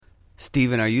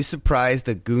Steven, are you surprised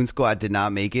the Goon Squad did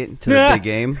not make it to the big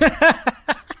game?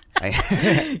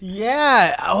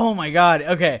 Yeah. Oh, my God.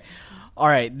 Okay. All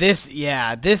right. This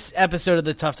episode of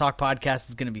the Tough Talk podcast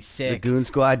is going to be sick. The Goon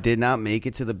Squad did not make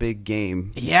it to the big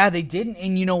game. Yeah, they didn't.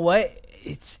 And you know what?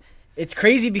 It's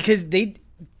crazy because the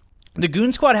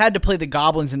Goon Squad had to play the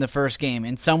Goblins in the first game,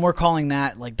 and some were calling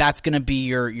that like that's going to be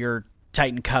your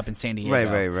Titan Cup in San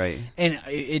Diego. Right. And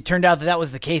it turned out that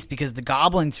was the case because the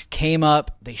Goblins came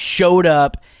up, they showed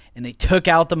up, and they took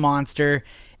out the monster,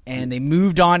 and they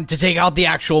moved on to take out the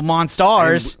actual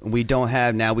Monstars. And we don't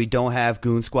have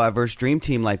Goon Squad versus Dream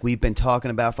Team like we've been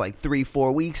talking about for like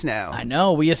 3-4 weeks now. I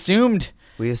know. We assumed.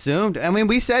 I mean,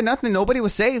 we said nothing. Nobody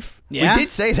was safe. Yeah. We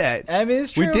did say that. I mean,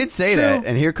 it's true. We did say that.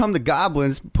 And here come the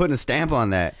Goblins putting a stamp on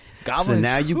that. Goblins.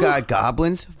 So now you got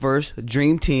Goblins versus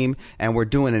Dream Team, and we're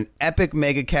doing an epic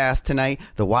mega cast tonight.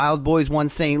 The Wild Boys won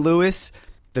St. Louis,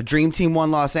 the Dream Team won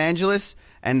Los Angeles,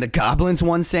 and the Goblins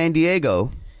won San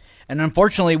Diego. And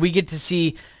unfortunately, we get to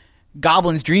see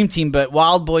Goblins Dream Team, but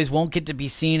Wild Boys won't get to be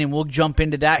seen, and we'll jump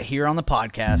into that here on the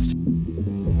podcast.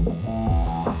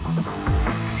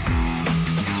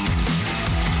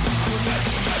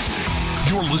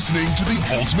 You're listening to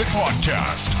the Ultimate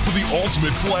Podcast for the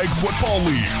Ultimate Flag Football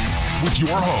League with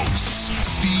your hosts,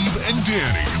 Steve and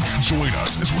Danny. Join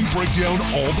us as we break down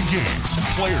all the games,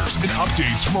 players, and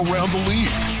updates from around the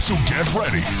league. So get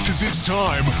ready, because it's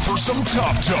time for some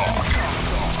Tough Talk.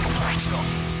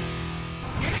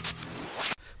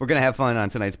 We're going to have fun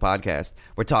on tonight's podcast.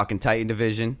 We're talking Titan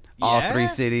Division, all 3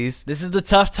 cities. This is the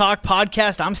Tough Talk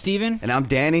podcast. I'm Steven. And I'm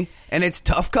Danny. And it's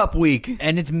Tough Cup week.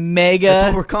 And it's mega That's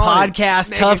what we're calling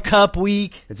podcast, it. Tough Cup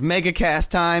week. It's mega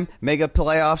cast time. Mega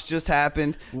playoffs just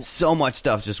happened. So much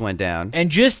stuff just went down.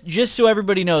 And just so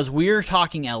everybody knows, we're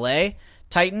talking LA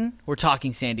Titan, we're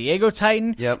talking San Diego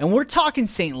Titan, and we're talking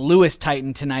St. Louis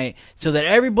Titan tonight so that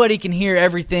everybody can hear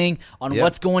everything on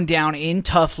what's going down in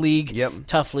Tough League.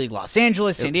 Tough League Los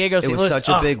Angeles, San Diego, St. Louis. It was such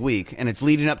a big week, and it's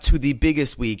leading up to the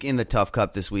biggest week in the Tough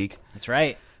Cup this week. That's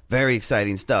right. Very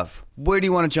exciting stuff. Where do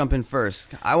you want to jump in first?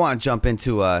 I want to jump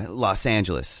into Los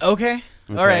Angeles. Okay.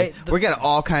 All right. We're getting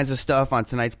all kinds of stuff on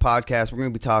tonight's podcast. We're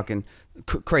going to be talking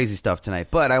crazy stuff tonight,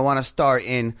 but I want to start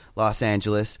in Los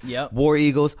Angeles. War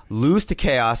Eagles lose to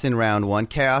Chaos in round 1.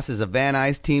 Chaos is a Van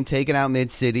Nuys team taking out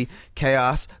Mid-City.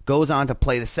 Chaos goes on to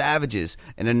play the Savages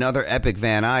in another epic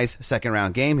Van Nuys second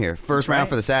round game here. First round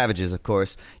for the Savages, of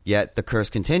course, yet the curse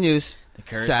continues.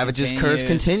 Savages curse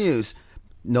continues.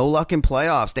 No luck in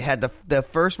playoffs. They had the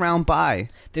first round bye.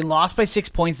 They lost by 6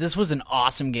 points. This was an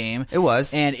awesome game. It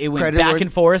was. And it went back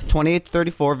and forth.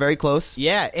 28-34, very close.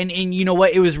 Yeah, and you know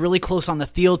what? It was really close on the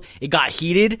field. It got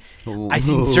heated. I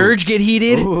seen Surge get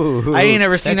heated. I ain't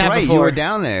never seen that right. before. You were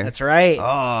down there. That's right.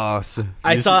 Oh, so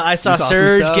I saw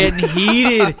Surge getting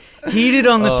heated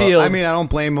on the field. I mean, I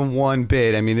don't blame him one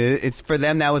bit. I mean, it's for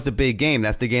them, that was the big game.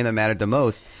 That's the game that mattered the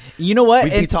most. You know what?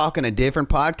 We'd be talking a different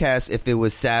podcast if it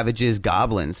was Savages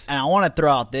Goblins. And I want to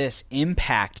throw out this: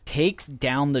 Impact takes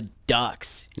down the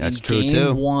Ducks. That's in true game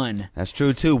too. 1. That's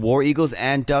true too. War Eagles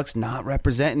and Ducks not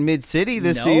representing Mid-City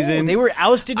this season. They were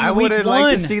ousted in I week 1. would have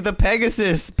liked to see the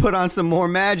Pegasus put on some more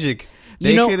magic.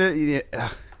 They could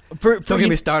have. Don't get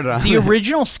me started on the that.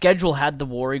 original schedule had the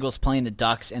War Eagles playing the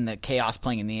Ducks and the Chaos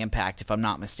playing in the Impact, if I'm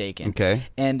not mistaken. Okay.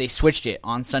 And they switched it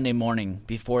on Sunday morning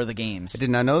before the games. I did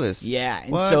not know this. Yeah,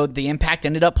 and so the Impact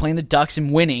ended up playing the Ducks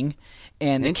and winning,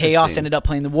 and the Chaos ended up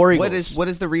playing the War Eagles. What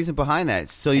is the reason behind that?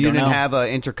 So you didn't have an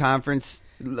interconference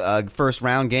first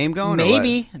round game going?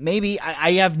 Maybe.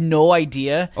 I have no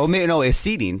idea. Oh, maybe, no, it's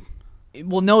seeding.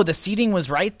 Well, no, the seeding was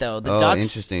right though. The Ducks,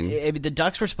 interesting. The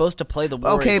Ducks were supposed to play the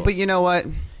War Eagles. Okay, but you know what?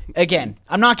 Again,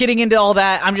 I'm not getting into all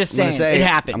that. I'm just saying it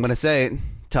happened. I'm going to say it.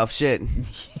 Tough shit.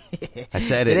 I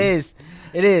said it.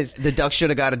 It is. The Ducks should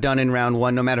have got it done in round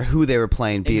 1 no matter who they were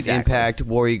playing, be it Impact,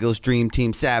 War Eagles, Dream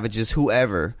Team, Savages,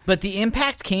 whoever. But the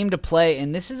Impact came to play,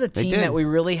 and this is a team that we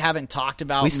really haven't talked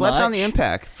about much. We slept on the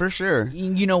Impact, for sure.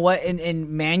 You know what? And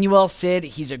Manuel Sid,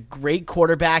 he's a great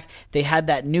quarterback. They had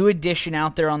that new addition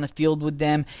out there on the field with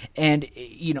them, and,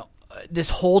 you know, this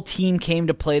whole team came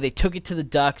to play. They took it to the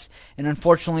Ducks, and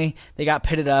unfortunately, they got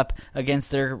pitted up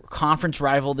against their conference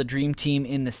rival, the Dream Team,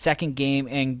 in the second game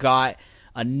and got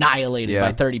annihilated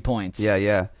by 30 points.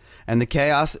 Yeah. And the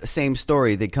Chaos, same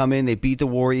story. They come in, they beat the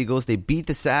War Eagles, they beat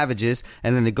the Savages,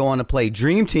 and then they go on to play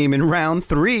Dream Team in round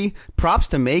 3. Props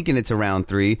to making it to round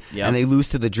 3. And they lose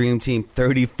to the Dream Team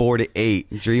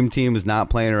 34-8. Dream Team is not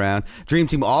playing around. Dream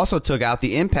Team also took out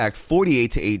the Impact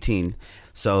 48-18.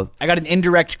 So I got an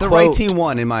indirect quote. The right team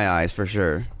won in my eyes for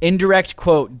sure. Indirect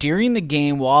quote. During the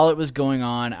game while it was going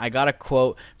on, I got a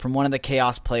quote from one of the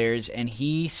Chaos players, and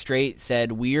he straight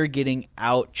said, "We are getting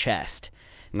out-chessed."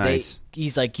 Nice.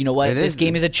 He's like, you know what? This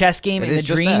game is a chess game, and the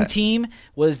Dream Team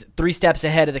was 3 steps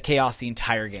ahead of the Chaos the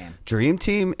entire game. Dream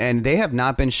Team, and they have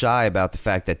not been shy about the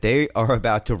fact that they are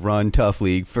about to run Tough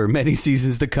League for many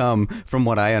seasons to come, from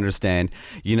what I understand.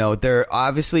 You know, they're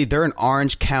an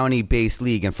Orange County-based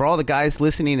league, and for all the guys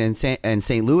listening in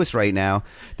St. Louis right now,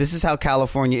 this is how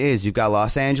California is. You've got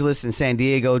Los Angeles and San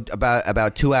Diego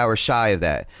about 2 hours shy of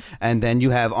that, and then you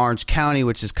have Orange County,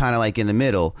 which is kind of like in the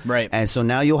middle. Right. And so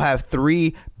now you'll have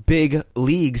 3 big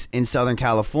leagues in Southern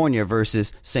California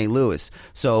versus St. Louis.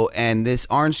 So, and this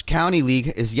Orange County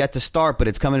League is yet to start, but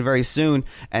it's coming very soon.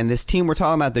 And this team we're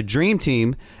talking about, the Dream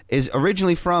Team, is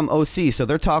originally from OC. So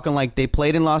they're talking like they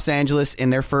played in Los Angeles in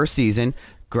their first season.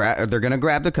 They're going to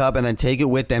grab the cup and then take it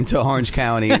with them to Orange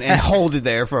County and hold it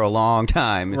there for a long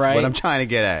time. Is what I'm trying to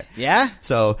get at. Yeah.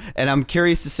 So, and I'm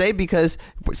curious to say, because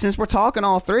since we're talking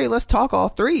all 3, let's talk all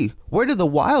 3. Where do the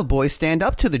Wild Boys stand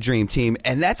up to the Dream Team?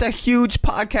 And that's a huge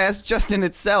podcast just in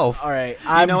itself. All right.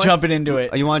 I'm jumping into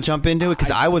it. You want to jump into it?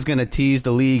 Because I was going to tease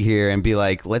the league here and be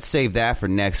like, let's save that for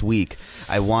next week.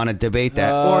 I want to debate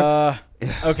that.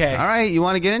 Okay. All right. You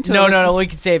want to get into it? No. We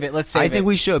can save it. Let's save it. I think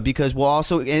we should, because we'll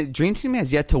also... Dream Team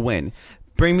has yet to win.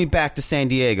 Bring me back to San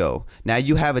Diego. Now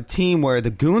you have a team where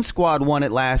the Goon Squad won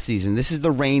it last season. This is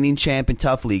the reigning champ in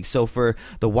Tough League. So for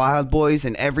the Wild Boys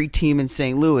and every team in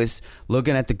St. Louis,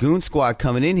 looking at the Goon Squad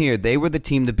coming in here, they were the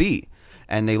team to beat.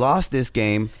 And they lost this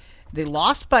game. They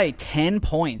lost by 10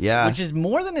 points, yeah, which is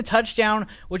more than a touchdown,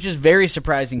 which is very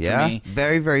surprising for me.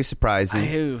 Very, very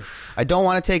surprising. I don't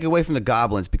want to take away from the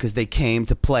Goblins because they came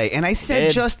to play. And I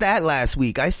said just that last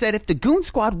week. I said if the Goon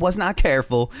Squad was not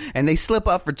careful and they slip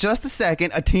up for just a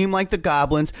second, a team like the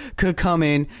Goblins could come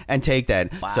in and take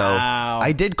that. Wow. So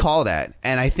I did call that,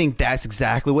 and I think that's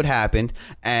exactly what happened.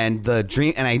 And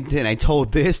I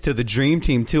told this to the Dream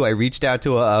Team too. I reached out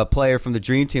to a player from the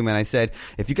Dream Team and I said,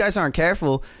 if you guys aren't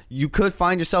careful, you could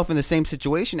find yourself in the same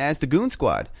situation as the Goon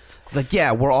Squad. Like,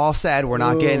 yeah, we're all sad we're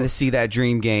not getting to see that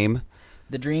dream game.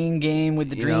 The dream game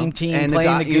with the Dream Team and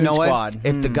playing the Goon Squad. What?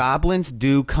 If the Goblins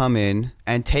do come in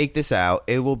and take this out,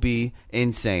 it will be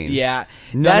insane. Yeah.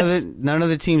 None of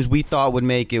the teams we thought would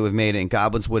make it would have made it, and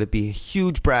Goblins would be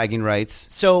huge bragging rights.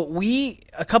 So we,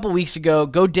 a couple weeks ago,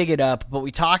 go dig it up, but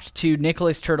we talked to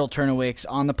Nicholas Turtle Turnowicz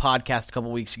on the podcast a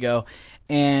couple weeks ago,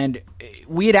 and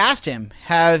we had asked him,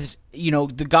 have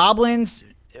the Goblins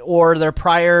or their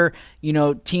prior,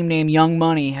 team name Young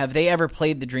Money, have they ever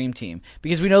played the Dream Team?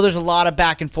 Because we know there's a lot of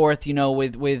back and forth,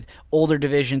 with older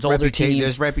divisions, older teams.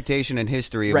 There's reputation and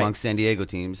history amongst San Diego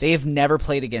teams. They have never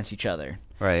played against each other.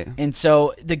 Right. And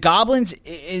so the Goblins,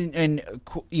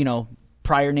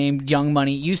 prior name Young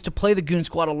Money, used to play the Goon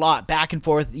Squad a lot, back and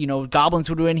forth. Goblins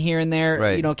would win here and there,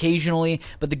 occasionally,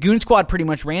 but the Goon Squad pretty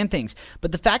much ran things.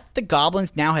 But the fact that the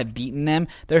Goblins now have beaten them,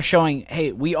 they're showing,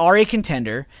 hey, we are a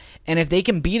contender, and if they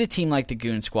can beat a team like the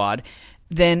Goon Squad,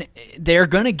 then they're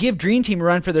going to give Dream Team a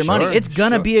run for their money. It's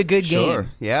going to be a good game.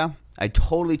 Yeah. I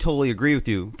totally agree with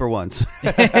you for once.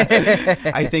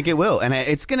 I think it will, and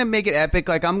it's going to make it epic.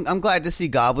 Like I'm glad to see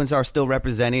Goblins are still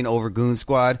representing over Goon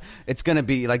Squad. It's going to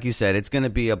be, like you said, it's going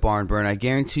to be a barn burn. I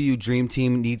guarantee you, Dream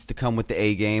Team needs to come with the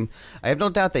A game. I have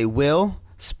no doubt they will.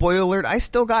 Spoiler alert, I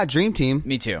still got Dream Team.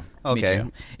 Me too. Okay. Me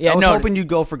too. Yeah, I was hoping you'd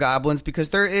go for Goblins because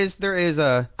there is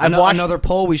another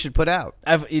poll we should put out.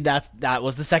 That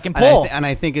was the second poll, and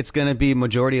I think it's going to be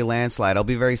majority a landslide. I'll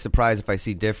be very surprised if I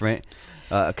see different.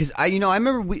 Because I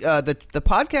remember the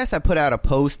podcast I put out a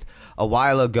post a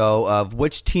while ago of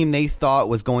which team they thought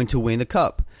was going to win the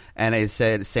cup, and it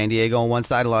said San Diego on one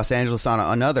side, Los Angeles on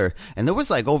another, and there was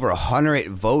like over 100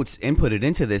 votes inputted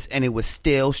into this, and it was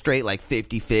still straight like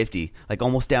 50-50, like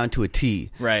almost down to a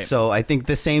T. Right. So I think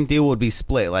the same deal would be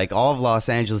split. Like all of Los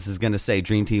Angeles is going to say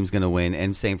Dream Team's going to win,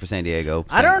 and same for San Diego.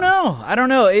 I don't know.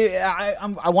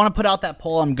 I want to put out that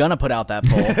poll. I'm going to put out that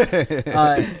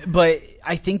poll. But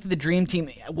I think the Dream Team,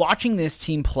 watching this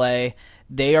team play,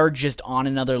 they are just on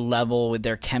another level with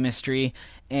their chemistry,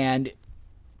 and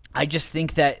I just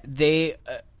think that they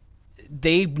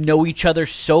know each other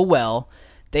so well.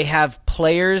 They have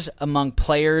players among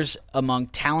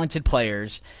talented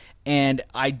players, and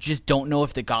I just don't know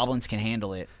if the Goblins can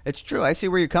handle it. It's true. I see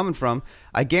where you're coming from.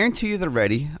 I guarantee you they're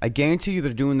ready. I guarantee you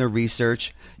they're doing their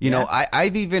research. You know,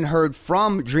 I've even heard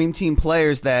from Dream Team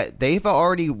players that they've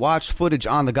already watched footage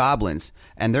on the Goblins,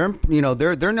 and they know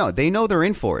they're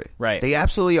in for it. Right. They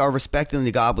absolutely are respecting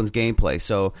the Goblins gameplay.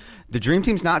 So the Dream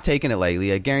Team's not taking it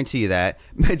lightly. I guarantee you that.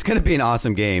 It's going to be an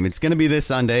awesome game. It's going to be this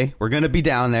Sunday. We're going to be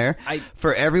down there.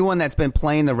 For everyone that's been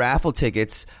playing the raffle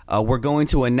tickets, we're going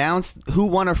to announce who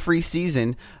won a free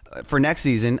season for next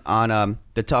season on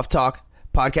the Tough Talk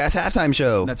podcast halftime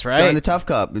show. That's right. During the TUFF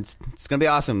Cup. It's going to be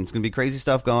awesome. It's going to be crazy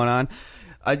stuff going on.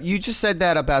 You just said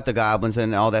that about the Goblins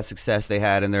and all that success they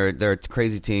had and their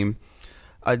crazy team.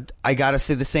 I got to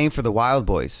say the same for the Wild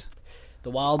Boys. The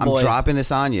Wild Boys. I'm dropping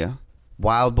this on you.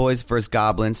 Wild Boys versus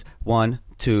Goblins. 1,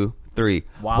 2, 3.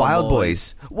 Wild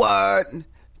Boys. What?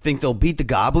 Think they'll beat the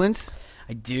Goblins?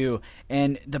 I do.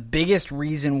 And the biggest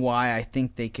reason why I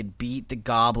think they could beat the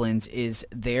Goblins is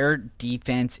their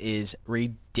defense is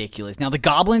ridiculous. Now, the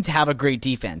Goblins have a great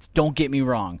defense. Don't get me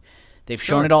wrong. They've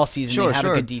shown it all season. They have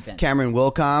a good defense. Cameron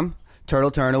Wilcom,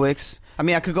 Turtle Turnowicks. I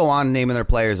mean, I could go on naming their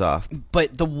players off.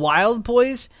 But the Wild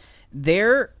Boys,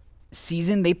 their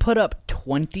season, they put up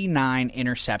 29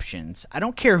 interceptions. I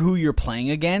don't care who you're playing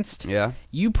against. Yeah.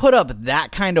 You put up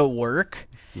that kind of work,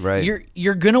 right?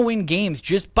 You're going to win games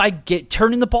just by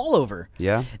turning the ball over.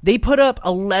 Yeah. They put up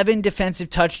 11 defensive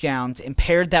touchdowns and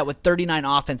paired that with 39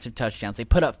 offensive touchdowns. They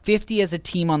put up 50 as a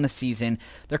team on the season.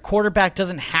 Their quarterback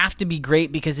doesn't have to be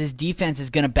great because his defense is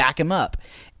going to back him up.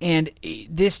 And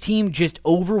this team just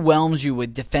overwhelms you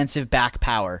with defensive back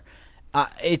power.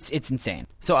 It's insane.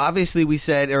 So obviously we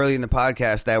said earlier in the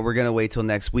podcast that we're going to wait till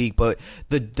next week, but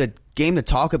the game to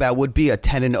talk about would be a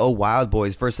 10-0 Wild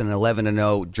Boys versus an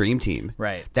 11-0 Dream Team.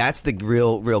 Right. That's the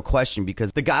real question,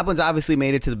 because the Goblins obviously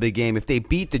made it to the big game. If they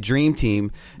beat the Dream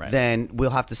Team, then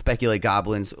we'll have to speculate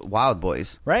Goblins Wild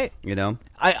Boys. Right. You know?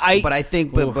 But I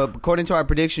think but according to our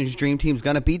predictions, Dream Team's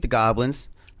going to beat the Goblins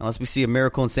unless we see a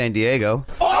miracle in San Diego.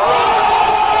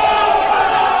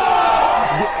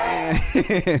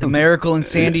 The miracle in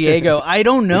San Diego. I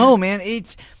don't know, man.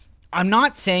 I'm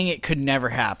not saying it could never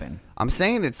happen. I'm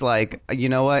saying it's like, you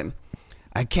know what?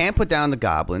 I can't put down the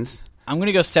Goblins. I'm going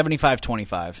to go 75-25.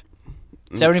 75%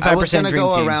 Dream Team. I was going to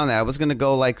go around that. I was going to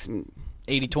go like 80-20?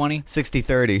 60-30.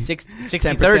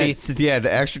 60-30. Yeah,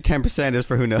 the extra 10% is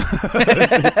for who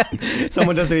knows.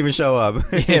 Someone doesn't even show up.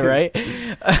 Yeah, right?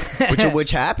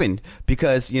 which happened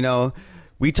because, you know,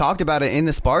 we talked about it in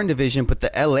the Spartan division, but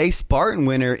the LA Spartan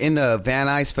winner in the Van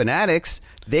Nuys Fanatics,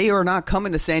 they are not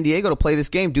coming to San Diego to play this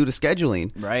game due to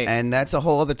scheduling. Right. And that's a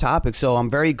whole other topic. So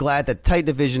I'm very glad that Tight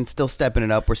Division's still stepping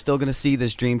it up. We're still going to see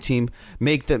this Dream Team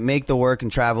make the work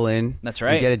and travel in. That's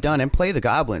right. And get it done and play the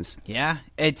Goblins. Yeah,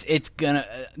 it's gonna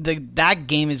that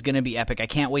game is gonna be epic. I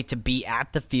can't wait to be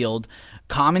at the field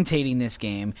commentating this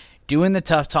game, doing the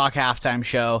Tough Talk halftime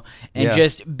show, and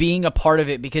just being a part of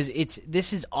it, because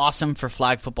this is awesome for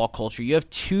flag football culture. You have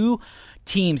two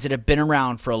teams that have been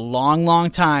around for a long,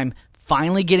 long time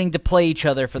finally getting to play each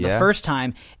other for the first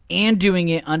time and doing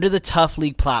it under the Tough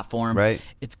League platform. Right.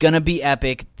 It's going to be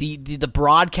epic. The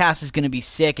broadcast is going to be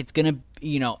sick. It's going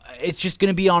to, it's just going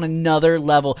to be on another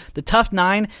level. The TUFF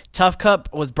 9 TUFF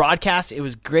Cup was broadcast. It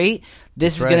was great.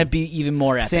 This is going to be even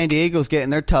more epic. San Diego's getting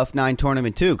their TUFF 9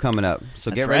 tournament too coming up.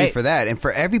 So get ready for that. And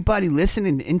for everybody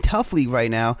listening in Tough League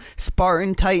right now,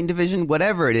 Spartan, Titan Division,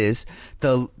 whatever it is,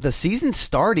 the season's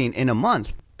starting in a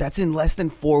month. That's in less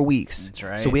than 4 weeks. That's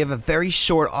right. So we have a very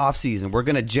short off-season. We're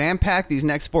going to jam-pack these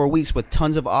next 4 weeks with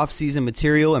tons of off-season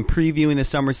material and previewing the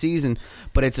summer season,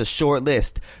 but it's a short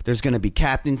list. There's going to be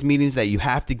captains meetings that you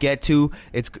have to get to.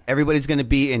 Everybody's going to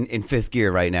be in fifth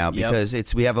gear right now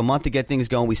because we have a month to get things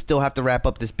going. We still have to wrap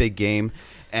up this big game.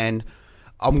 And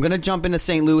I'm going to jump into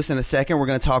St. Louis in a second. We're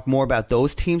going to talk more about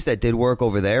those teams that did work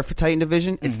over there for Titan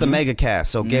Division. It's the Mega Cast,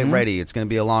 so get ready. It's going to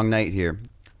be a long night here.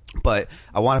 But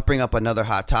I want to bring up another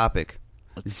hot topic.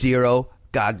 Zero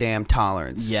goddamn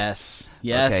tolerance. Yes.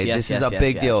 This is a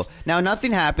big deal. Now,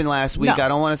 nothing happened last week. No. I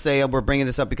don't want to say we're bringing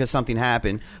this up because something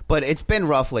happened, but it's been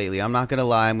rough lately. I'm not going to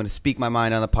lie. I'm going to speak my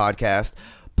mind on the podcast.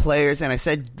 Players, and I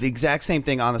said the exact same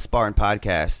thing on the Spartan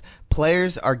podcast,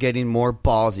 players are getting more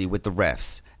ballsy with the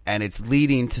refs. And it's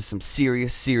leading to some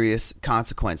serious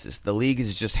consequences. The league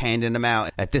is just handing them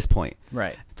out at this point.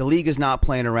 Right. The league is not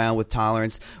playing around with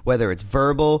tolerance, whether it's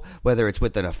verbal, whether it's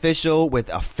with an official, with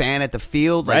a fan at the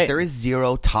field. Like, there is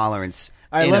zero tolerance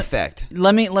in effect.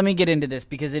 Let me get into this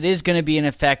because it is going to be in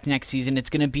effect next season. It's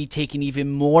going to be taken even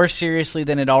more seriously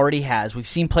than it already has. We've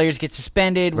seen players get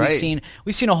suspended. Right.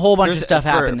 We've seen a whole bunch of stuff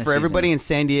happen this for season. everybody in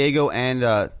San Diego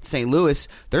and St. Louis.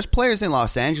 There's players in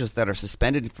Los Angeles that are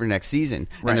suspended for next season,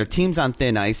 and their team's on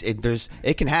thin ice.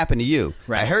 It can happen to you.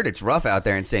 Right. I heard it's rough out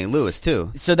there in St. Louis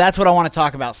too. So that's what I want to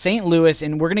talk about. St. Louis,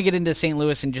 and we're going to get into St.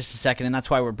 Louis in just a second, and that's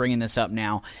why we're bringing this up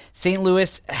now. St.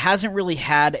 Louis hasn't really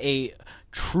had a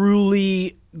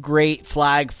truly great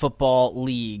flag football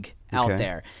league out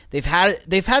there. They've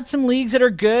had some leagues that are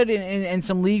good and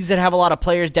some leagues that have a lot of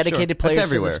players, dedicated players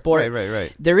to the sport.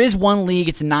 Right. There is one league,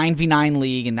 it's a 9v9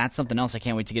 league, and that's something else I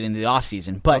can't wait to get into the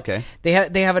offseason. But they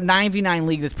have a 9v9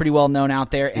 league that's pretty well known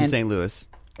out there. In St. Louis.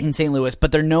 In St. Louis,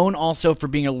 but they're known also for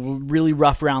being really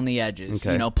rough around the edges.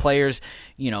 Players,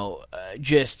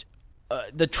 just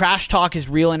the trash talk is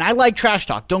real, and I like trash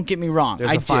talk. Don't get me wrong.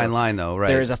 There's a fine line, though, right?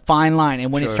 There's a fine line,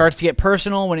 and when it starts to get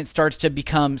personal, when it starts to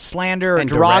become slander or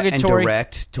derogatory, and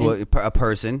direct to a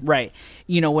person, right?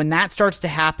 When that starts to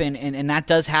happen, and that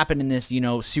does happen in this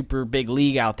super big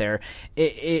league out there,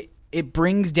 it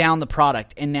brings down the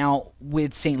product. And now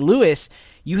with St. Louis,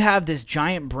 you have this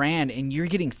giant brand, and you're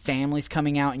getting families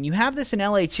coming out, and you have this in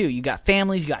LA too. You got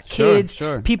families, you got kids.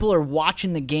 Sure. People are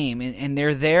watching the game, and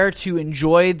they're there to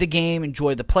enjoy the game,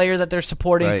 enjoy the player that they're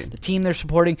supporting, the team they're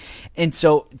supporting. And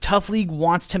so Tough League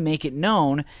wants to make it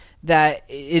known that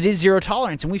it is zero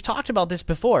tolerance, and we've talked about this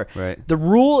before. Right. The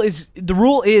rule is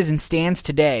and stands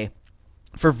today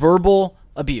for verbal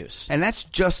abuse. And that's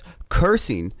just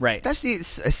cursing. Right. That's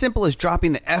as simple as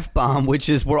dropping the F-bomb, which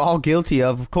is we're all guilty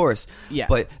of course. Yeah.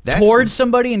 But that's towards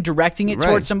somebody and directing it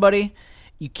towards somebody,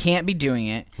 you can't be doing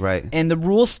it. Right. And the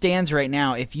rule stands right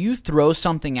now. If you throw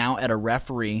something out at a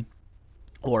referee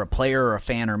or a player or a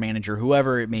fan or manager,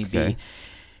 whoever it may be,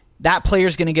 that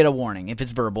player's going to get a warning. If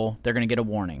it's verbal, they're going to get a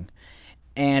warning.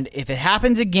 And if it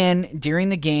happens again during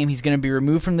the game, he's going to be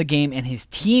removed from the game, and his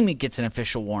team gets an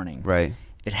official warning. Right.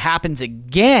 If it happens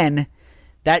again,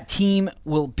 that team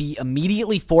will be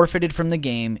immediately forfeited from the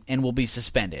game and will be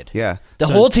suspended. Yeah. The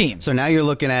whole team. So now you're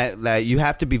looking at that you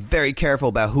have to be very careful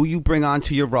about who you bring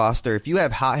onto your roster. If you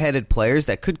have hot-headed players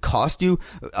that could cost you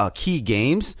key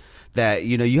games, that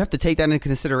you have to take that into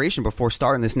consideration before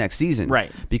starting this next season.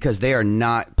 Right. Because they are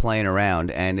not playing around,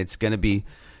 and it's going to be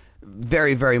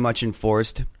very, very much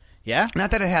enforced. Yeah. Not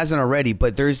that it hasn't already,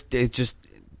 but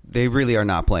they really are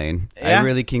not playing. Yeah. I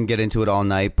really can get into it all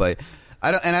night, but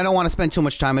I don't want to spend too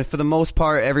much time. And for the most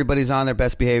part, everybody's on their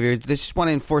best behavior. They just want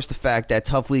to enforce the fact that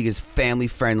Tough League is family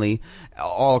friendly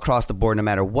all across the board, no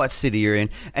matter what city you're in.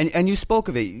 And you spoke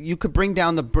of it. You could bring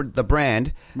down the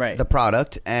brand, the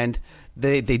product, and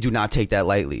they do not take that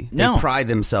lightly. No. They pride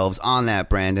themselves on that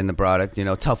brand and the product.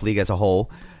 Tough League as a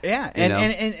whole. Yeah,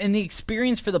 and the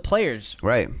experience for the players.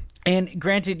 Right. And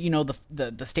granted,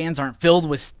 the stands aren't filled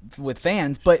with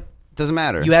fans, but doesn't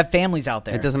matter. You have families out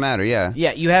there. It doesn't matter. Yeah.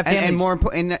 Yeah, you have families.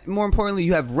 And more importantly,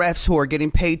 you have refs who are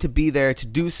getting paid to be there to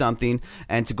do something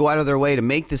and to go out of their way to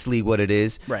make this league what it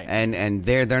is. Right. And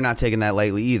they're not taking that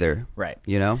lightly either. Right.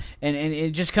 And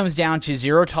it just comes down to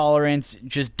zero tolerance.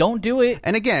 Just don't do it.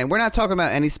 And again, we're not talking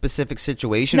about any specific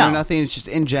situation or nothing. It's just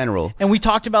in general. And we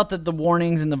talked about the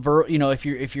warnings and if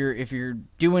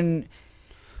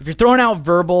you're throwing out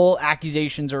verbal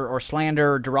accusations or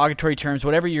slander or derogatory terms,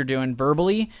 whatever you're doing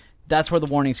verbally, that's where the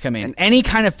warnings come in. And any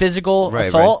kind of physical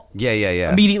assault,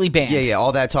 immediately banned. Yeah.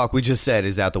 All that talk we just said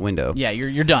is out the window. Yeah,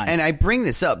 you're done. And I bring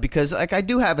this up because I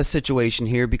do have a situation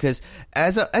here because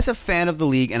as a fan of the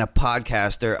league and a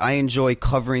podcaster, I enjoy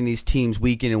covering these teams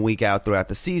week in and week out throughout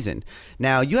the season.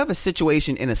 Now, you have a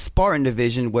situation in a Spartan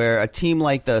division where a team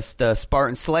like the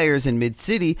Spartan Slayers in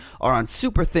Mid-City are on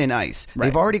super thin ice. Right.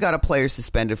 They've already got a player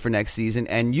suspended for next season,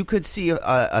 and you could see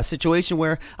a situation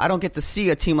where I don't get to see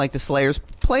a team like the Slayers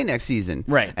play next season.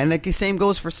 Right. And the same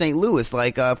goes for St. Louis.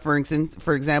 Like, for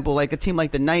example, like a team like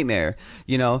the Nightmare,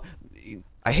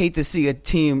 I hate to see a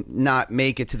team not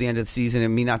make it to the end of the season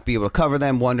and me not be able to cover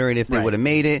them, wondering if they would have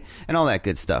made it and all that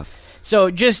good stuff.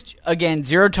 So just, again,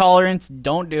 zero tolerance.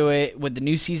 Don't do it. With the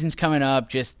new seasons coming up,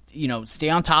 just, stay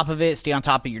on top of it. Stay on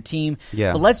top of your team.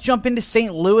 Yeah. But let's jump into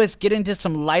St. Louis, get into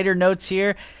some lighter notes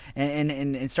here,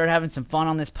 and start having some fun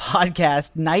on this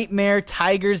podcast.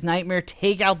 Tigers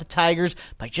take out the Tigers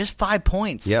by just 5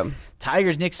 points. Yep.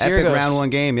 Tigers, Nick Syragos. Epic round one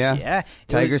game, yeah. Yeah.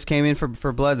 Tigers came in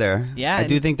for blood there. Yeah. I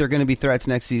do think they're going to be threats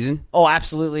next season. Oh,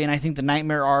 absolutely, and I think the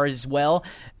Nightmare are as well.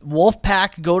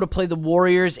 Wolfpack go to play the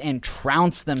Warriors and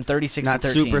trounce them 36-13. Not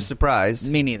super surprised.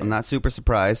 Me neither. I'm not super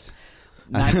surprised.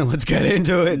 Let's get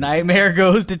into it. Nightmare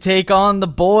goes to take on the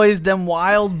boys, them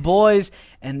Wild Boys,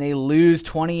 and they lose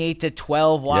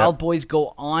 28-12. Wild Boys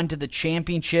go on to the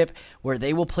championship where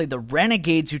they will play the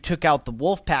Renegades, who took out the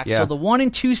Wolfpack. So the 1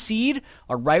 and 2 seed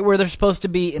are right where they're supposed to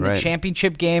be in the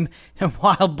championship game. And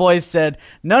Wild Boys said,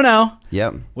 no,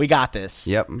 we got this.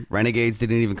 Renegades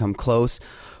didn't even come close.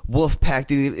 Wolfpack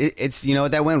didn't even, it's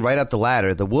that went right up the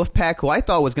ladder. The Wolfpack, who I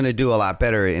thought was going to do a lot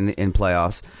better in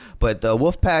playoffs, but the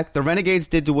Wolfpack, the Renegades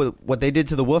did to what they did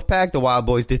to the Wolfpack, the Wild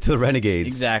Boys did to the Renegades.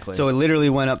 Exactly. So it literally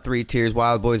went up 3 tiers.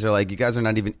 Wild Boys are like, you guys are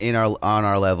not even on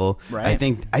our level. Right.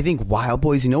 I think Wild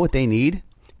Boys, you know what they need?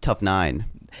 Tough 9.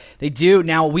 They do.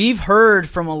 Now, we've heard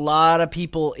from a lot of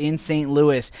people in St.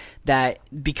 Louis that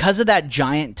because of that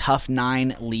giant Tough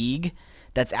 9 league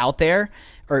that's out there,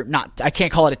 or not, I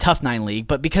can't call it a Tough 9 league,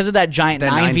 but because of that giant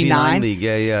 9v9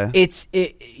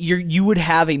 league, you would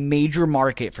have a major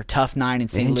market for Tough 9 in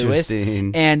St. Louis,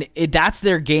 and that's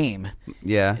their game.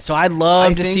 Yeah. So I'd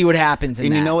love to see what happens in that.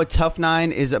 And you know what, Tough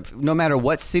 9 is, no matter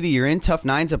what city you're in, Tough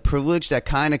 9's a privilege that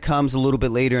kind of comes a little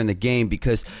bit later in the game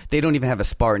because they don't even have a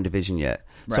Spartan division yet.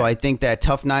 Right. So I think that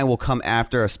Tough 9 will come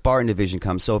after a Spartan division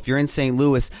comes. So if you're in St.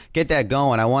 Louis, get that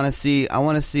going. I want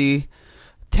to see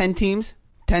 10 teams.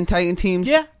 10 Titan teams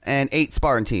and 8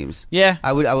 Spartan teams. Yeah.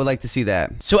 I would like to see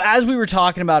that. So as we were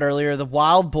talking about earlier, the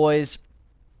Wild Boys,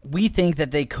 we think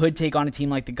that they could take on a team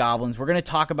like the Goblins. We're going to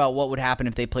talk about what would happen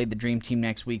if they played the Dream Team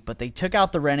next week, but they took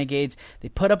out the Renegades. They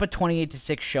put up a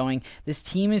 28-6 showing. This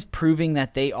team is proving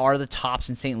that they are the tops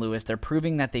in St. Louis. They're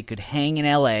proving that they could hang in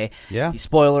LA. Yeah.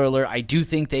 Spoiler alert, I do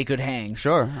think they could hang.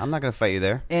 Sure. I'm not going to fight you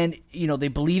there. And, they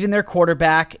believe in their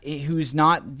quarterback, who's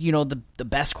not, the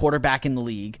best quarterback in the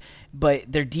league, but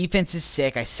their defense is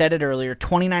sick. I said it earlier,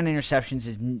 29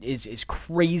 interceptions is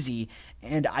crazy.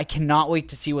 And I cannot wait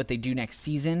to see what they do next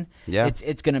season. Yeah.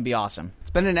 It's going to be awesome. It's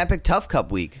been an epic TUFF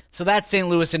Cup week. So that's St.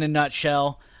 Louis in a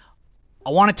nutshell. I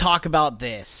want to talk about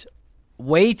this.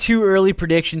 Way too early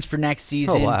predictions for next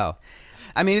season. Oh, wow.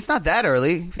 I mean, it's not that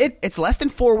early. It's less than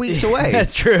 4 weeks away.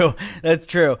 That's true.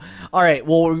 All right,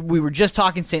 well, we were just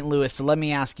talking St. Louis, so let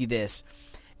me ask you this.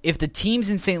 If the teams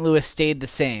in St. Louis stayed the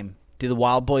same, do the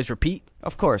Wild Boys repeat?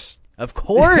 Of course. Of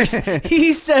course.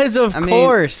 He says of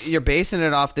course. You're basing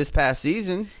it off this past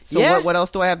season. So what else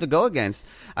do I have to go against?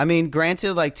 I mean,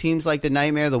 granted, like teams like the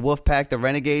Nightmare, the Wolfpack, the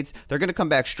Renegades, they're going to come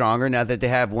back stronger now that they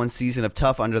have one season of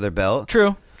Tough under their belt.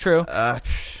 True.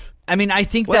 I mean, I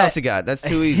think what else you got? That's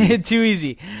too easy. Too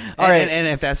easy. All right. And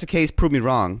if that's the case, prove me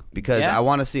wrong because I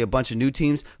want to see a bunch of new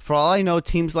teams. For all I know,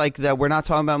 teams like that we're not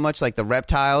talking about much, like the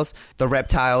Reptiles, the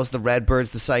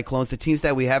Redbirds, the Cyclones, the teams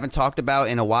that we haven't talked about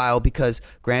in a while because,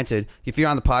 granted, if you're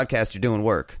on the podcast, you're doing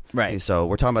work. Right. So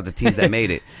we're talking about the teams that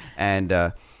made it.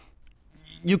 And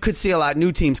you could see a lot of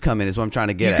new teams come in is what I'm trying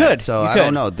to get at. So I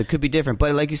don't know. That could be different.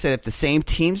 But like you said, if the same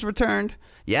teams returned,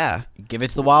 give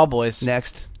it to the Wild Boys.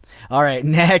 Next. All right,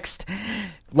 next,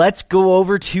 let's go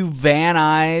over to Van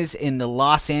Nuys in the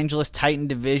Los Angeles Titan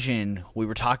division. We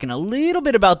were talking a little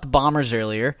bit about the Bombers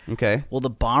earlier. Okay. Well, the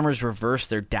Bombers reversed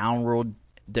their downward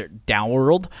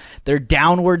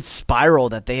spiral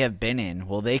that they have been in.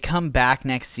 Will they come back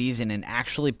next season and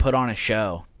actually put on a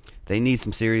show? They need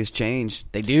some serious change.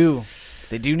 They do.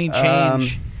 They do need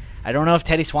change. I don't know if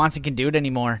Teddy Swanson can do it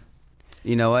anymore.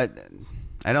 You know what?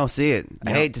 I don't see it.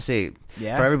 No. I hate to see it.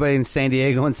 Yeah. For everybody in San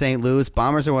Diego and St. Louis,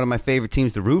 Bombers are one of my favorite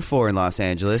teams to root for in Los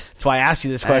Angeles. That's why I asked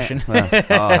you this question.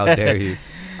 How dare you?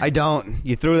 I don't.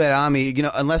 You threw that on me.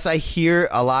 Unless I hear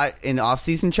a lot in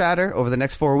off-season chatter over the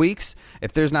next 4 weeks,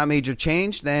 if there's not major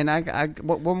change, then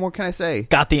what more can I say?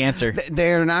 Got the answer.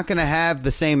 They're not going to have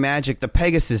the same magic the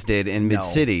Pegasus did in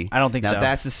Mid-City. I don't think so. Now,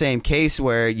 that's the same case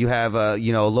where you have a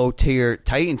low-tier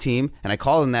Titan team, and I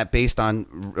call them that based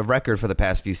on a record for the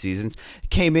past few seasons,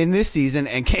 came in this season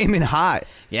and came in hot.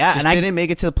 Yeah. Just didn't make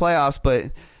it to the playoffs,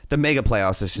 but the mega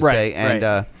playoffs, I should say.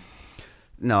 And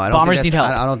no, I don't Bombers think need help.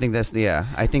 I don't think that's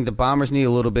I think the Bombers need a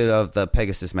little bit of the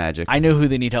Pegasus magic. I know who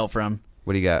they need help from.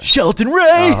 What do you got? Shelton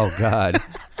Ray. Oh God.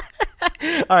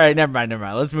 All right, never mind.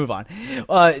 Let's move on.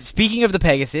 Speaking of the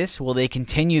Pegasus, will they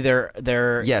continue their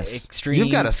extreme?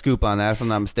 You've got a scoop on that, if I'm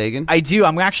not mistaken. I do.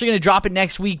 I'm actually going to drop it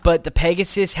next week, but the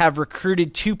Pegasus have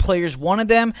recruited 2 players. One of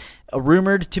them,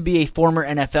 rumored to be a former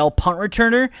NFL punt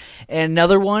returner, and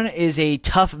another one is a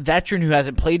tough veteran who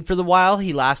hasn't played for the Wild.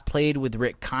 He last played with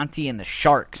Rick Conti and the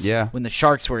Sharks when the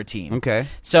Sharks were a team. Okay.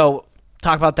 So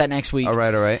talk about that next week. All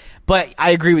right. But I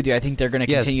agree with you. I think they're going to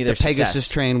continue their success. The Pegasus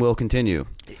train will continue.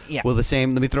 Yeah. Will the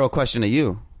same? Let me throw a question at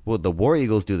you. Will the War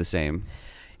Eagles do the same?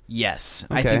 Yes,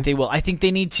 Okay. I think they will. I think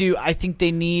they need to. I think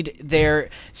they need their.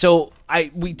 So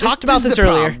we talked about this the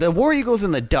earlier. problem. The War Eagles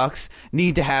and the Ducks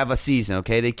need to have a season.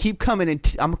 Okay, they keep coming in.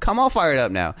 I'm all fired up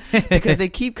now because they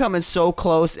keep coming so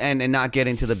close and not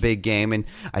getting to the big game. And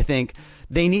I think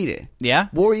they need it. Yeah,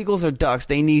 War Eagles or Ducks,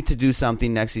 they need to do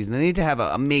something next season. They need to have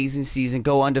an amazing season,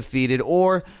 go undefeated,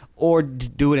 or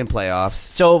do it in playoffs.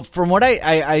 So from what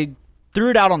I threw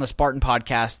it out on the Spartan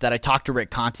podcast that I talked to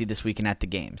Rick Conti this weekend at the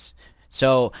games.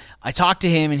 So I talked to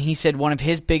him, and he said one of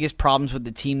his biggest problems with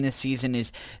the team this season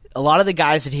is a lot of the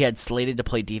guys that he had slated to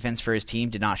play defense for his team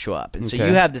did not show up. And so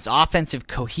you have this offensive,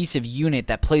 cohesive unit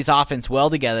that plays offense well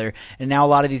together, and now a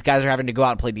lot of these guys are having to go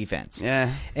out and play defense.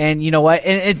 Yeah. And you know what?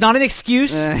 And it's not an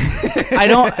excuse. I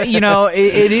don't,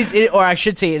 it is, or I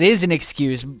should say it is an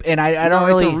excuse, and I don't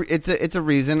really. It's a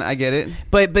reason. I get it.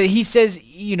 But he says,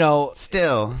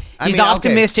 still. He's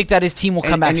optimistic that his team will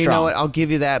come back and you strong. know what? I'll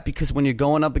give you that because when you're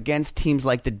going up against teams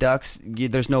like the Ducks,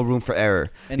 there's no room for error.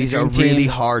 And these the are dream really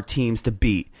team. hard teams to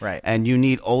beat. Right. And you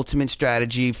need ultimate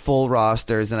strategy, full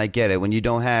rosters, and I get it. When you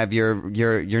don't have your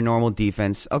normal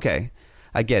defense, okay.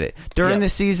 I get it. During the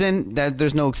season,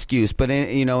 there's no excuse. But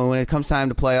when it comes time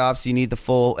to playoffs, you need the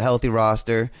full healthy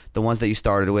roster, the ones that you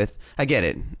started with. I get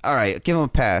it. All right, give them a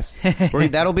pass.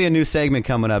 That'll be a new segment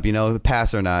coming up.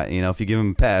 Pass or not. If you give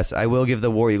them a pass, I will give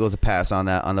the War Eagles a pass on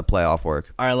that on the playoff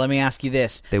work. All right, let me ask you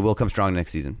this: They will come strong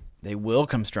next season. They will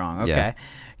come strong. Okay. Yeah.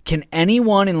 Can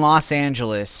anyone in Los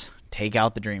Angeles take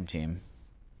out the Dream Team?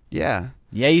 Yeah.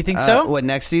 Yeah, you think so? What,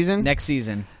 next season? Next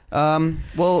season.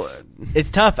 Well,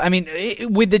 it's tough. I mean,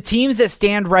 with the teams that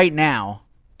stand right now,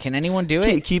 can anyone do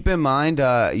it? Keep in mind,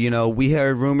 we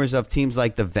heard rumors of teams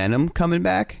like the Venom coming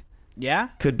back. Yeah,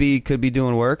 could be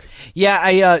doing work.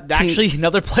 Yeah, actually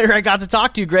another player I got to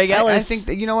talk to, Greg Ellis. I think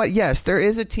that, you know what? Yes, there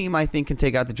is a team I think can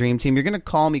take out the Dream Team. You're going to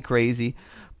call me crazy,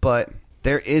 but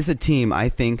there is a team I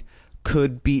think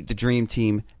could beat the Dream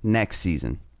Team next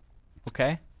season.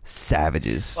 Okay.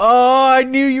 Savages. Oh, I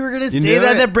knew you were going to say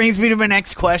that. It? That brings me to my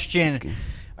next question.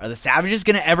 Are the Savages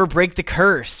going to ever break the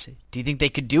curse? Do you think they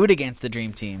could do it against the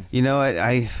Dream Team? You know,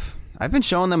 I've been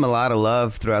showing them a lot of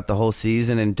love throughout the whole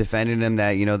season and defending them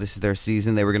that, this is their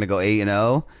season. They were going to go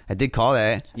 8-0. I did call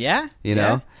that. Yeah? You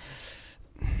know?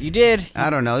 You did. I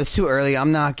don't know. It's too early.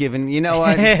 I'm not giving. You know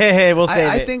what? We'll save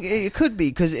it. I think it could be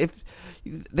because if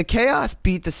the Chaos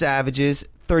beat the Savages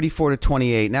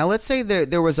 34-28. Now, let's say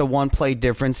there was a one-play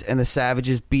difference and the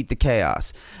Savages beat the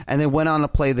Chaos and they went on to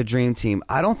play the Dream Team.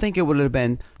 I don't think it would have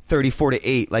been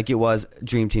 34-8 like it was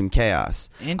Dream Team Chaos.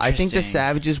 I think the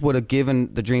Savages would have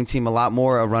given the Dream Team a lot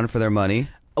more a run for their money.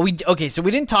 So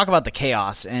we didn't talk about the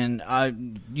Chaos,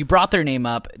 and you brought their name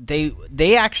up.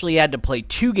 They actually had to play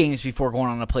 2 games before going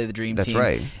on to play the Dream Team. That's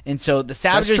right. And so the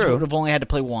Savages would have only had to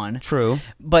play 1. True.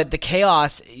 But the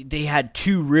Chaos, they had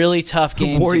 2 really tough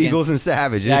games. War Eagles and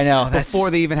Savages. Yeah, I know. Before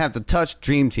they even have to touch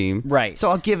Dream Team. Right. So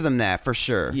I'll give them that for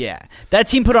sure. Yeah. That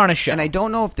team put on a show. And I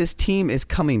don't know if this team is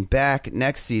coming back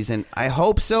next season. I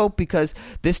hope so because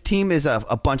this team is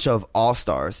a bunch of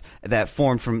all-stars that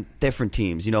formed from different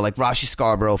teams. Like Rashi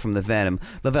Scarborough from the Venom,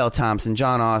 Lavelle Thompson,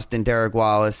 John Austin, Derek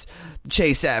Wallace,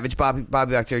 Chase Savage, Bobby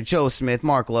Bacteria, Joe Smith,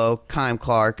 Mark Lowe, Kyle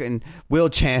Clark, and Will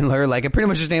Chandler. I pretty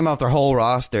much just name off their whole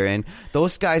roster. And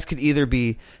those guys could either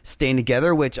be staying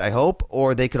together, which I hope,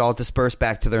 or they could all disperse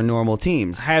back to their normal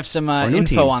teams. I have some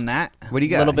info on that. What do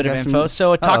you got? A little bit of info.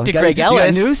 So talk to Greg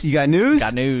Ellis. You got news?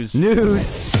 Got news.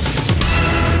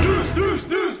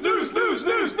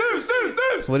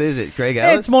 What is it, Greg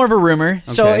Ellis? It's more of a rumor.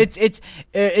 Okay. So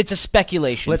it's a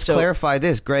speculation. Let's clarify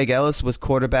this. Greg Ellis was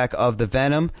quarterback of the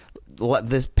Venom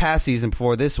this past season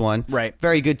before this one. Right.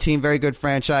 Very good team, very good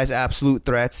franchise, absolute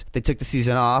threats. They took the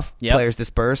season off. Yep. Players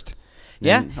dispersed.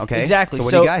 Yeah, okay. Exactly. So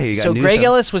what do you got here? You got news Greg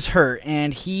Ellis was hurt,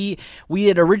 and we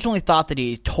had originally thought that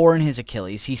he had torn his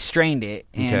Achilles. He strained it,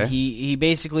 and he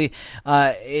basically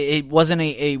it wasn't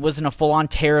a full on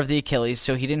tear of the Achilles,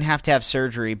 so he didn't have to have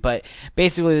surgery. But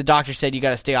basically, the doctor said you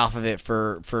got to stay off of it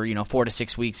for 4 to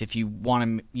 6 weeks if you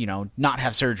want to not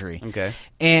have surgery. Okay.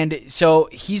 And so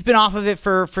he's been off of it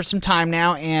for some time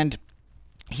now, and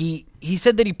he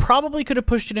said that he probably could have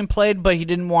pushed it and played, but he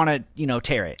didn't want to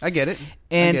tear it. I get it.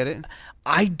 And I get it.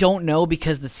 I don't know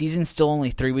because the season's still only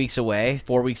 4 weeks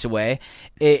away.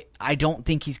 I don't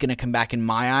think he's going to come back in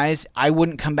my eyes. I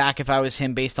wouldn't come back if I was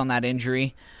him based on that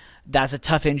injury. That's a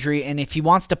tough injury. And if he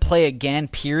wants to play again,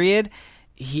 period,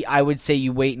 I would say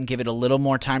you wait and give it a little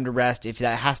more time to rest. If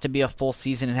that has to be a full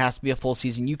season, it has to be a full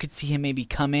season. You could see him maybe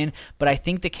come in, but I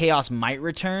think the Chaos might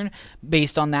return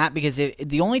based on that because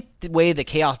the only way the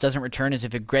Chaos doesn't return is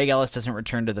if Greg Ellis doesn't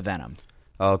return to the Venom.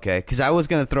 Okay, because I was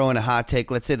going to throw in a hot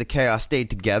take. Let's say the Chaos stayed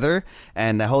together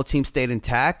and the whole team stayed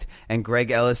intact and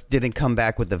Greg Ellis didn't come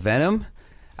back with the Venom.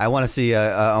 I want to see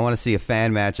a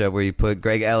fan matchup where you put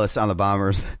Greg Ellis on the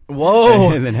Bombers.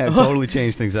 Whoa! And then have totally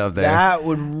change things up there. That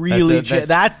would really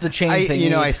that's the change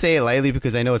thing. I say it lightly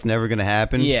because I know it's never going to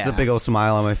happen. Yeah. It's a big old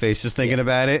smile on my face just thinking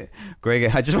about it. Greg,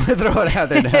 I just want to throw it out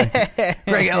there now.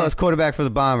 Greg Ellis, quarterback for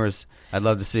the Bombers. I'd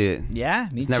love to see it. Yeah,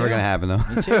 me too. It's never going to happen, though.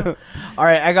 Me too. All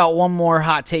right, I got one more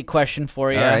hot take question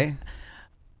for you. All right.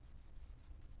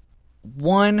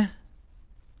 One,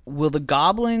 will the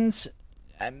Goblins...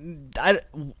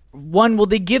 will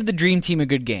they give the Dream Team a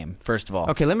good game, first of all?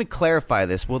 Okay, let me clarify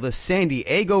this. Will the San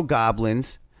Diego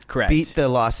Goblins beat the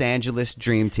Los Angeles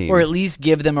Dream Team? Or at least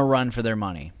give them a run for their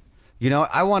money? You know,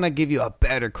 I want to give you a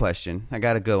better question. I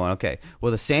got a good one. Okay. Will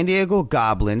the San Diego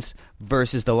Goblins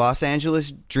versus the Los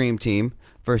Angeles Dream Team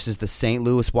versus the St.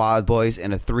 Louis Wild Boys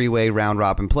in a 3-way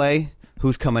round-robin play,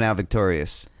 who's coming out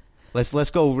victorious?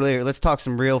 Let's go. Let's talk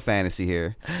some real fantasy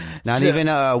here. Not even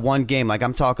one game. Like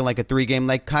I'm talking like a 3-game,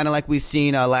 like kind of like we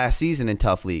seen last season in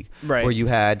Tough League, right? Where you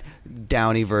had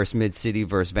Downey versus Mid City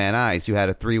versus Van Nuys. You had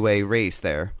a 3-way race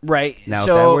there, right? Now,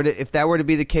 so, if that were to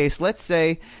be the case, let's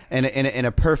say in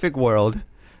a perfect world,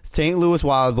 St. Louis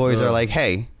Wild Boys are like,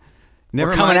 hey.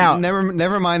 Never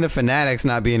mind the Fanatics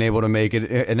not being able to make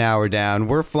it an hour down.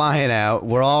 We're flying out.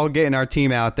 We're all getting our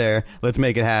team out there. Let's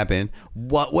make it happen.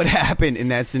 What would happen in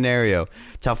that scenario?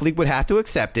 Tough League would have to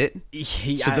accept it.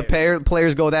 Should the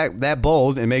players go that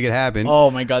bold and make it happen?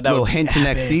 Oh, my God. That little would hint to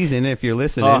next season if you're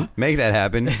listening. Make that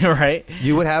happen. Right.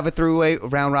 You would have a 3-way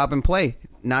round-robin play.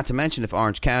 Not to mention if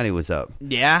Orange County was up.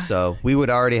 Yeah. So we would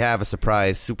already have a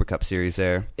surprise Super Cup series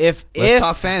there. Let's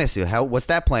talk fantasy. What's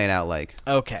that playing out like?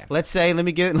 Okay. Let's say let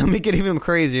me get even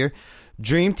crazier.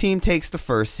 Dream Team takes the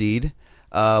first seed.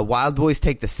 Wild Boys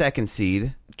take the second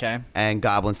seed. Okay. And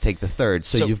Goblins take the third.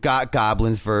 So you've got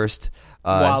Goblins versed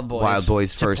Wild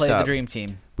Boys first to play up. the Dream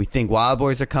Team. We think Wild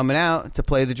Boys are coming out to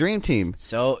play the Dream Team.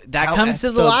 So that comes to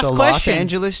the last question. The Los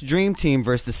Angeles Dream Team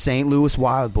versus the St. Louis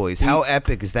Wild Boys. How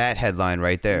epic is that headline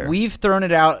right there? We've thrown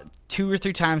it out 2 or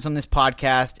 3 times on this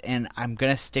podcast, and I'm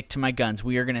going to stick to my guns.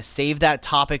 We are going to save that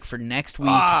topic for next week.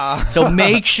 So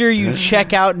make sure you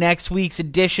check out next week's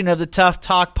edition of the Tough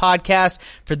Talk podcast.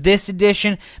 For this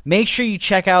edition, make sure you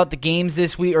check out the games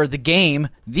this week, or the game.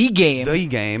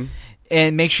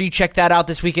 And make sure you check that out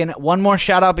this weekend. One more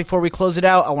shout out before we close it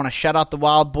out. I want to shout out the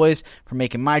Wild Boys for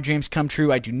making my dreams come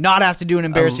true. I do not have to do an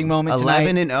embarrassing moment tonight.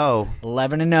 11-0.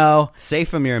 11-0. Safe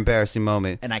from your embarrassing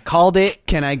moment. And I called it.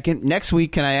 Next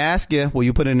week, can I ask you, will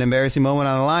you put an embarrassing moment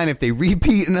on the line if they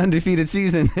repeat an undefeated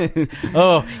season?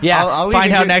 Oh, yeah. I'll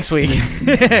find out next week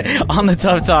on the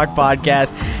Tough Talk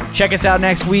podcast. Check us out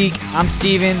next week. I'm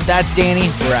Steven. That's Danny.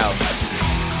 We're out.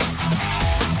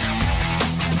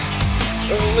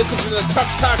 Listen to the Tough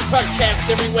Talk podcast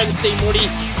every Wednesday morning.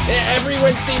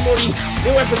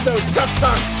 New episodes, Tough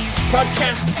Talk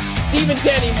podcast. Steve and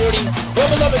Danny morning.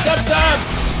 Love it,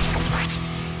 dub.